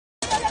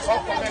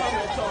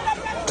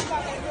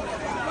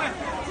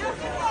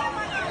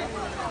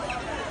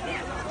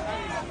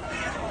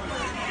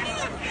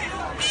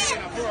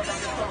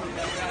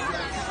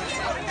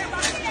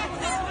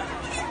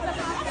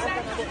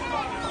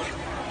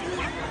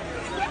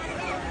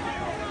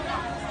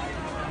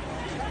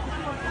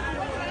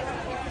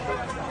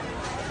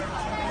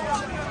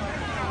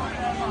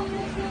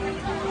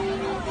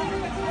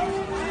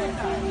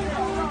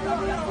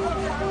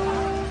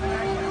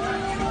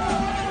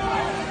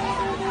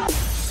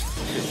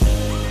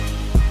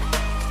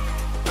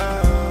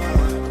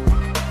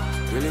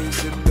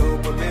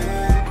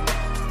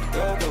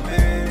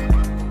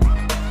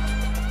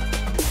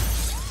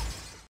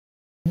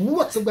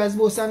What's up, guys?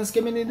 Both Sands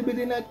coming in the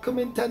building. Like,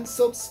 comment and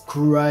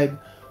subscribe.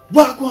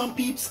 Welcome,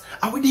 peeps.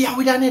 Are we there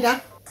with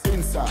another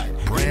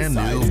brand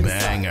new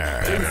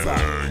banger?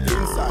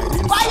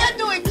 Why you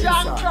doing,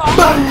 John?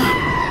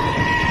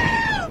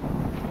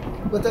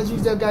 But as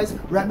usual, guys,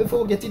 right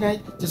before we get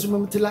tonight, just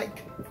remember to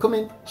like,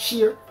 comment,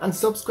 share, and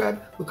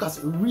subscribe because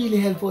it really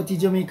helps out the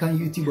Jamaican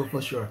YouTuber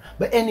for sure.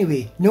 But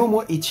anyway, no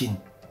more itching.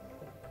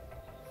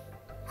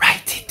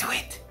 Right into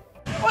it.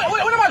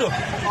 What am I doing?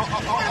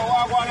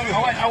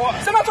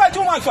 Say, I try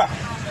 2 months, sir.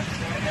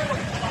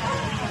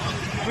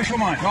 Which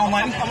woman? No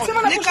man.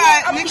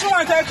 Nikai,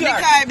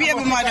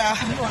 baby mother.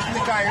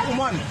 Nikai,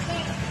 woman.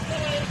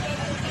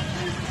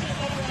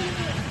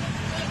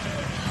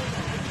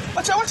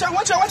 Watch out.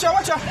 Buckler.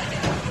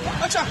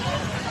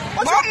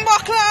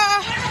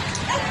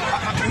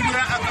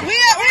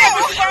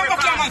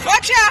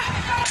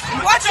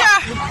 Watch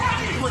out.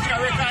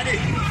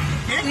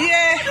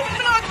 Yeah.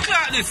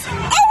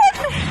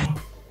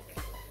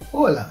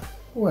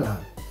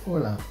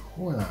 Hold on.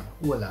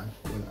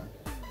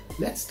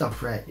 Let's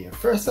stop right there.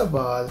 First of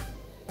all,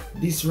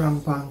 this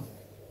rampang,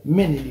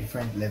 many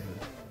different levels.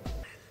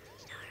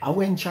 I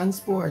went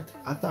transport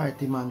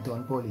authority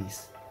Manton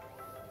police.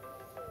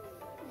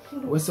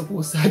 We're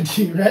supposed to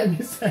do right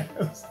beside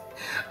us.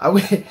 I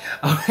went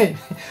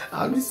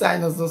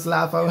beside us just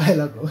laugh a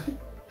while ago.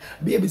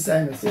 Baby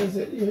Sinus, here's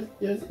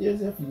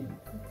your feed.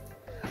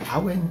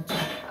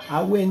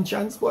 I went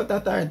transport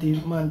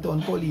authority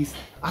Manton police.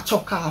 I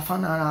chuck off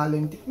and all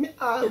them things. Me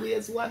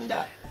always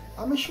wonder.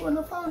 I'm sure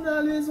I found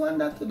always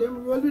wonder to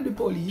them roll with the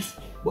police,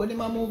 but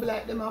them a move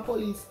like them a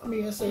police. I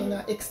mean, you say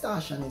you're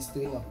extortionist,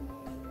 you know.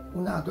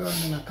 You're not going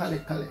to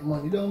collect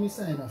money. Don't miss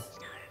us.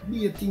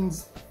 Be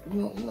things,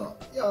 you know,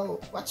 yo,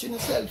 watching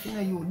yourself, you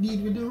know, you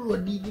deal with the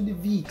road, deal with the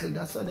vehicle.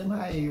 That's what them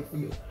hire you for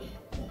you.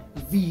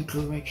 The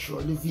vehicle, make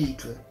sure the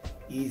vehicle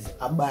is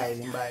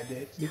abiding by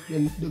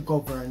the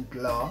government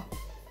law.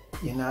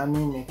 You know what I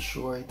mean? Make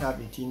sure it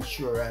have it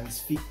insurance,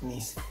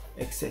 fitness,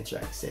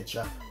 etc.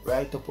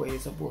 Write up where you're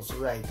supposed to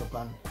write up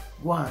and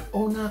go on.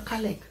 Owner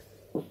collect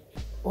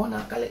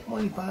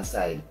money per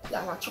side.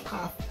 Y'all chuck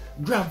off,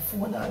 grab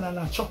phone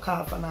and chuck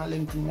off and all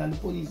them things, and the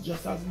police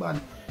just as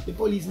bad. The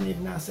police may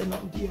even say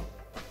nothing to you.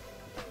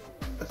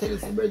 I tell you,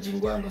 say, Virgin,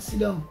 go and go sit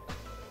down.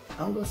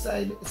 And go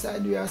side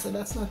where I say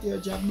that's not your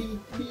job. Deal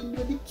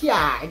with the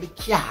car.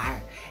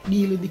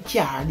 Deal with the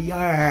car, the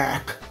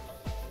ark.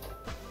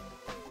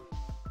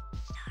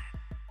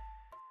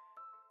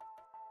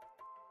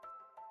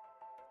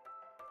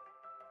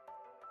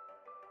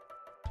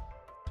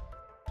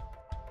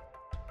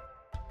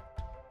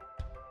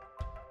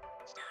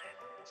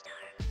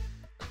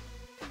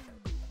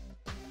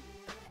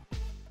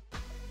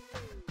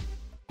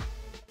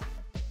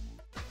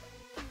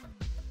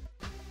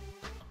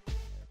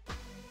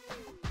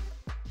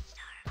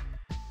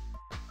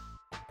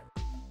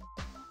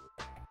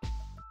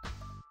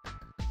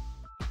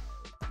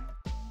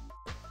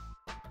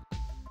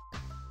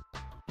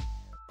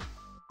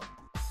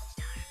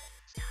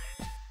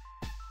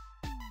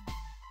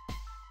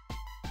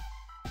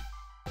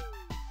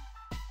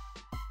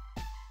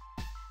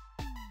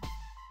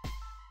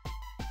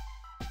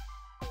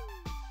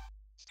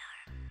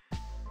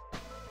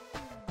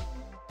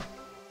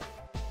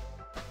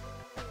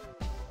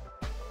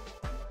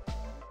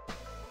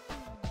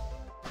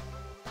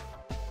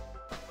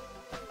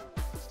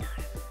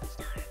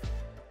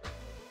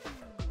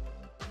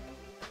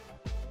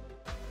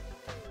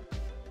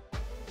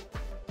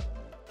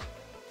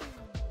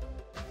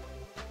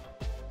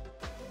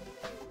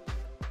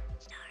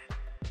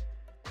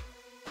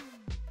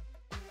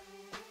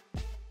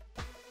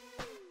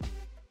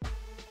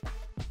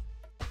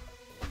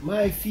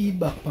 My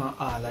feedback on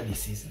all of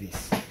this is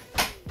this.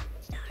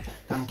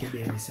 Thank you,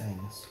 baby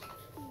Sinus.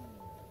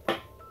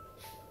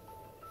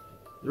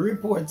 The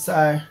reports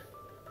are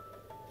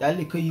that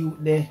little youth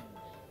there,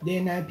 they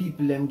and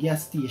people them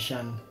gas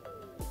station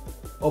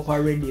up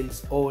a Red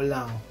Hills all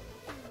long.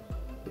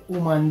 The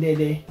woman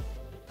there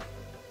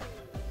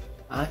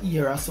and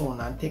hear a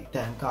sound and take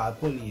time call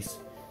police.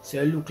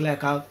 So it look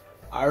like I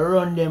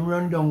run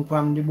down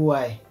from the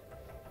boy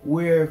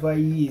wherever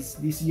he is,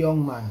 this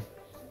young man.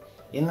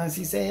 You know,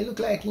 she say it look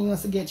like he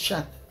wants to get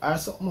shot or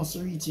something must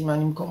reach him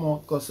and him come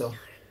out cause so.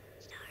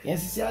 You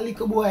see, see a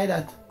little boy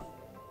that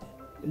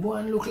the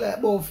boy look like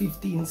about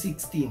 15,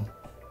 16,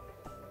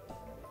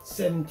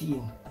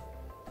 17.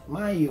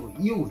 My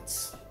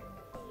youths,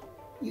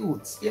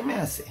 you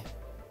may say,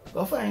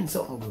 go find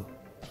something do.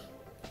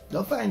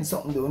 Go find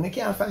something do. When you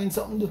can't find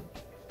something do,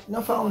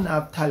 no found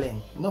have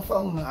talent, no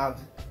found have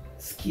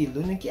skill.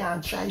 When you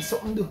can't try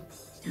something do.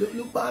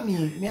 Look at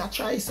me I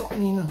try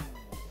something, you know,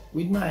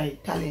 with my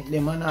talent,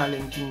 them and all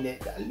them things there.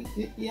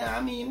 Yeah,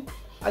 I mean,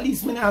 at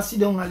least me not sit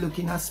down and look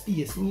in a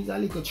space. Me a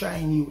little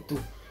trying you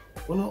too.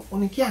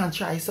 When you can't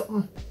try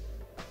something.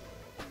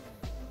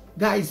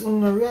 Guys,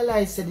 when you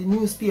realize that the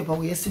newspaper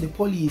where you see the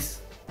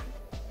police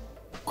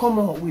come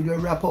out with a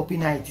wrap up in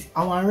night,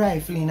 I want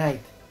rifle in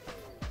night.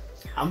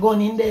 I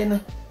gun in there, you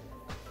know.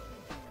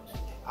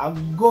 I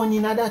gun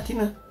in that, you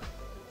know.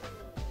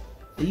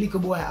 The little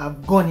boy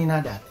have gun in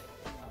that.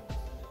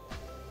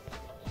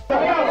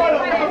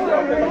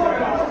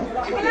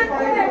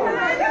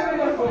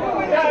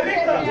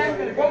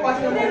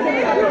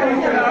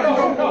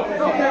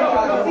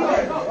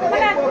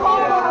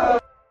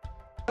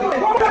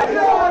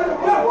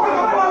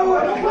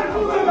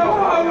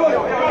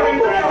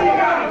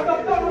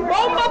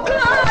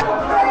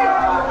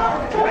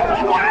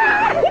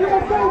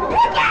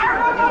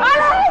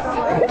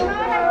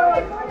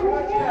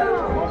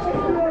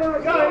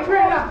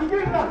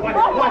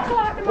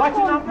 Watch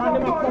it up, man.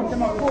 Them a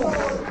come.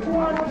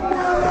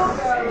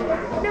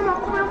 Them a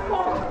come and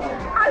fall.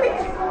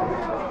 Alice!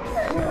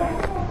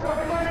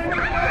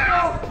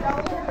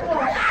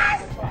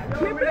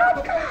 Me blood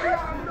clot!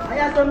 I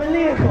have some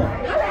leave.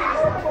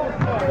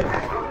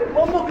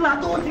 One more clot,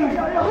 don't you?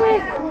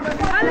 Alice!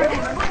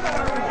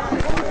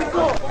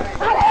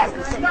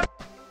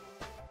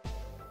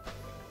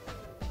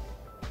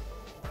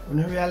 When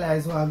you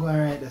realize what I'm going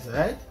right this,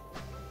 right?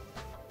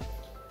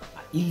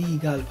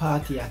 Illegal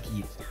party I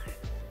keep.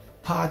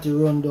 Party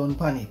run down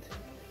pan it.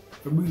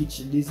 To breach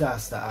the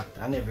disaster act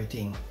and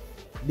everything.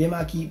 Them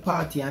a keep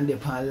party and they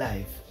pan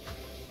life.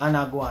 And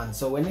I go on.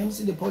 So when them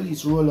see the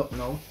police roll up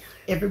now,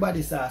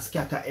 everybody start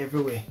scatter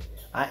everywhere.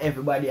 And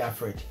everybody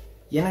afraid.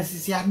 You know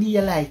see a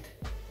daylight.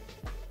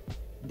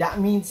 That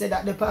means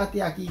that the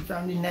party I keep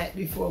from the night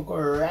before go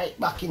right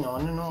back in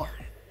on, you know.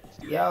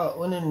 Yo,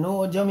 when you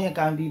know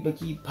Jamaican people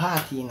keep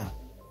partying.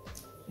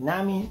 You know what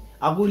I mean?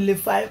 I go live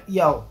 5,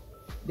 yo.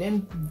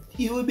 Then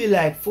it will be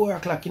like 4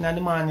 o'clock in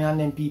the morning and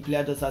then people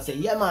are just say,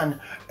 yeah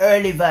man,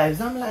 early vibes.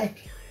 I'm like,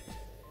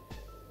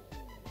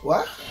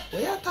 what?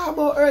 What you talk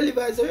about early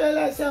vibes? I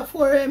realize at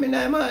 4 a.m. in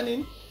the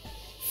morning.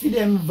 See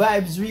them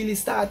vibes really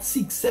start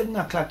 6, 7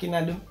 o'clock in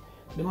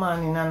the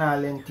morning and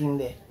all them thing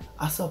there.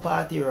 I saw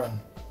party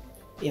run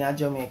in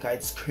Jamaica,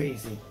 it's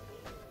crazy.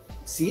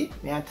 See,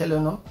 me I tell you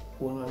now,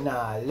 we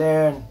nah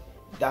learn.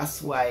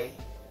 That's why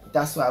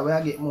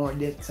we get more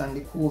deaths and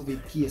the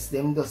COVID case.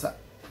 Them does.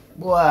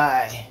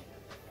 Boy,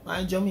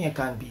 my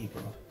Jamaican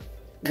people,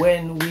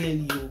 when will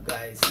you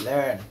guys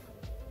learn?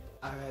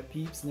 Alright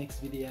peeps,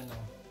 next video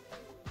now.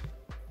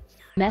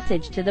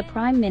 Message to the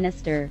Prime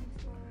Minister.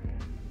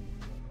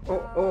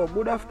 Oh,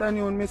 good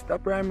afternoon,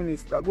 Mr. Prime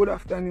Minister. Good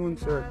afternoon,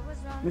 sir.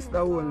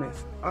 Mr.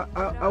 Holness.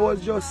 I was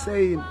just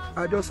saying,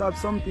 I just have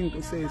something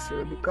to say,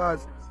 sir,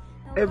 because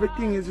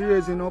everything is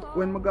raising up.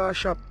 When I go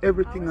shop,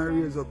 everything I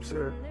raise up,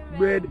 sir.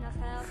 Bread,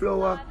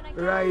 flour,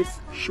 rice,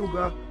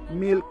 sugar,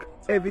 milk,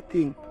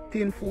 everything.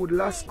 Tin food,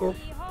 last cup,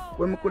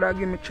 when I could have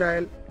given my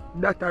child,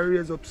 that I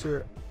raise up,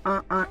 sir.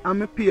 And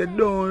I pay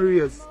down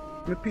raise.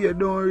 I pay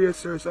down raise,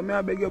 sir. So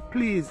I beg you,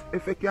 please,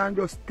 if you can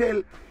just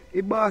tell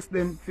the boss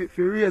them if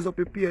you raise up,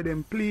 you pay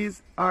them,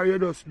 please, or you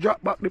just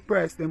drop back the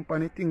price them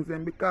on the things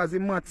them, because the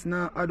maths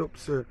now add up,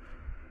 sir.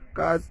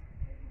 Because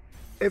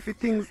if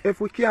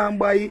we can't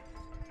buy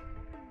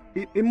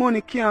it, the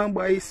money can't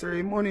buy it, sir.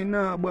 The money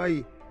not buy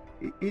it.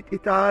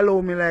 It allow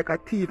me like a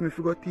thief, me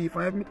for go thief.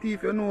 And if me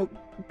thief, you know,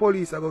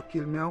 police are go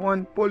kill me. And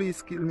one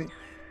police kill me,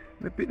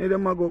 me pitney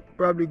them a go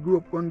probably grow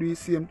up and do the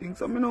same thing.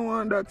 So me don't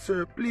want that,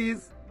 sir.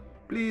 Please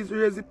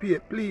raise the pay,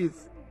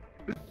 please.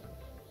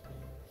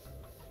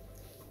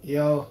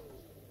 Yo,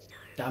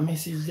 that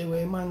message the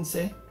way man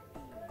say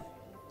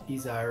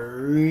is a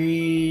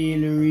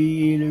real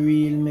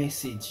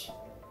message.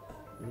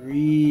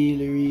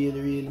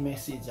 Real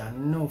message.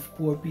 And enough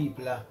poor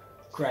people are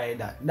cry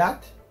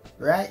that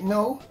right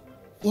now.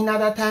 In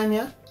other time,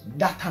 yeah,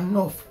 that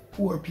enough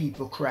poor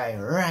people cry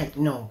right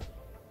now.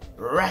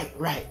 Right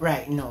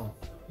now.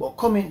 But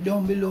comment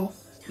down below,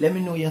 let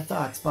me know your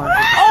thoughts.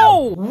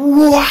 Oh!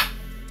 What?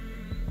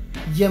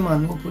 Yeah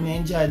man, hope you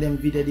enjoy them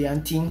video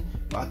and thing.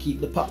 I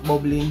keep the pot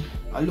bubbling.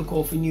 I look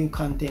out for new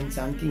contents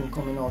and things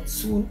coming out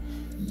soon.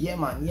 Yeah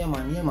man.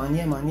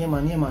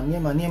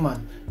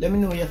 Let me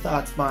know your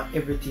thoughts about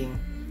everything.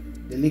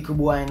 The little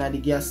boy in the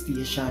gas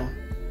station.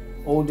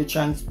 How the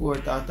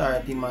transport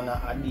authority man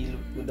I deal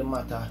with the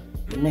matter.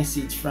 The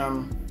message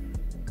from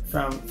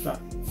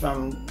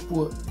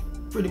poor,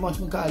 pretty much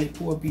we call it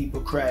poor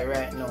people cry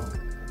right now.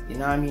 You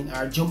know what I mean?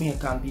 Our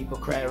Jamaican people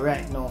cry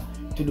right now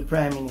to the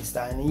Prime Minister.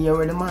 And you hear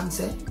what the man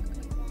say?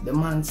 The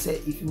man say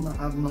if you don't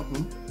have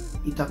nothing,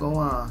 it a go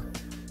on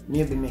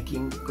maybe make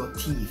him go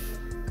thief.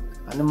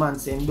 And the man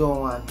say he don't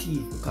want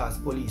thief because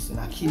police will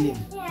not kill him.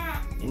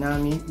 You know what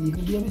I mean?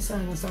 Even give me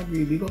sign and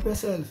agree, big up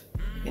yourself.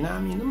 You know what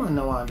I mean? The man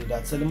don't want to do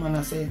that. So the man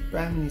I say,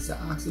 Prime Minister,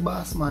 ask the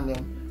boss man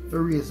them to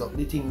raise up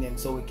the thing them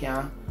so we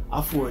can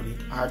afford it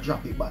or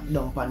drop it back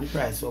down on the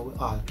price so we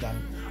all can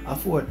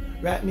afford.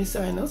 Right, Miss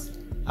Sinus?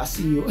 I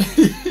see you.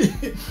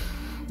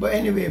 But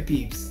anyway,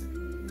 peeps,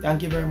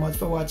 thank you very much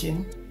for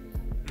watching.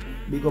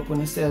 Big up on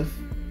yourself.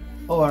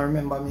 Oh, I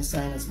remember Miss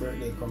Sinus'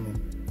 birthday coming.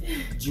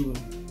 June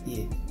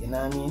 8th. You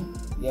know what I mean?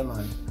 Yeah,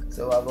 man.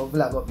 So I go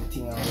vlog up the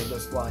thing and we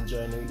just go on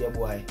journey with your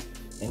boy.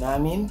 You know what I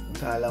mean?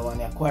 Because I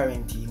want a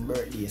quarantine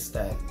birthday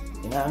style.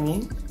 You know what I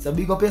mean? So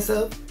big up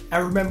yourself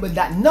and remember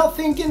that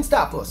nothing can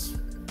stop us.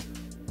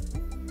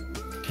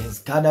 Because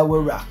God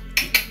will rock.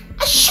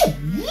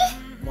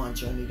 One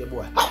journey with your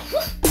boy.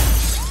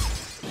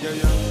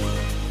 Yeah.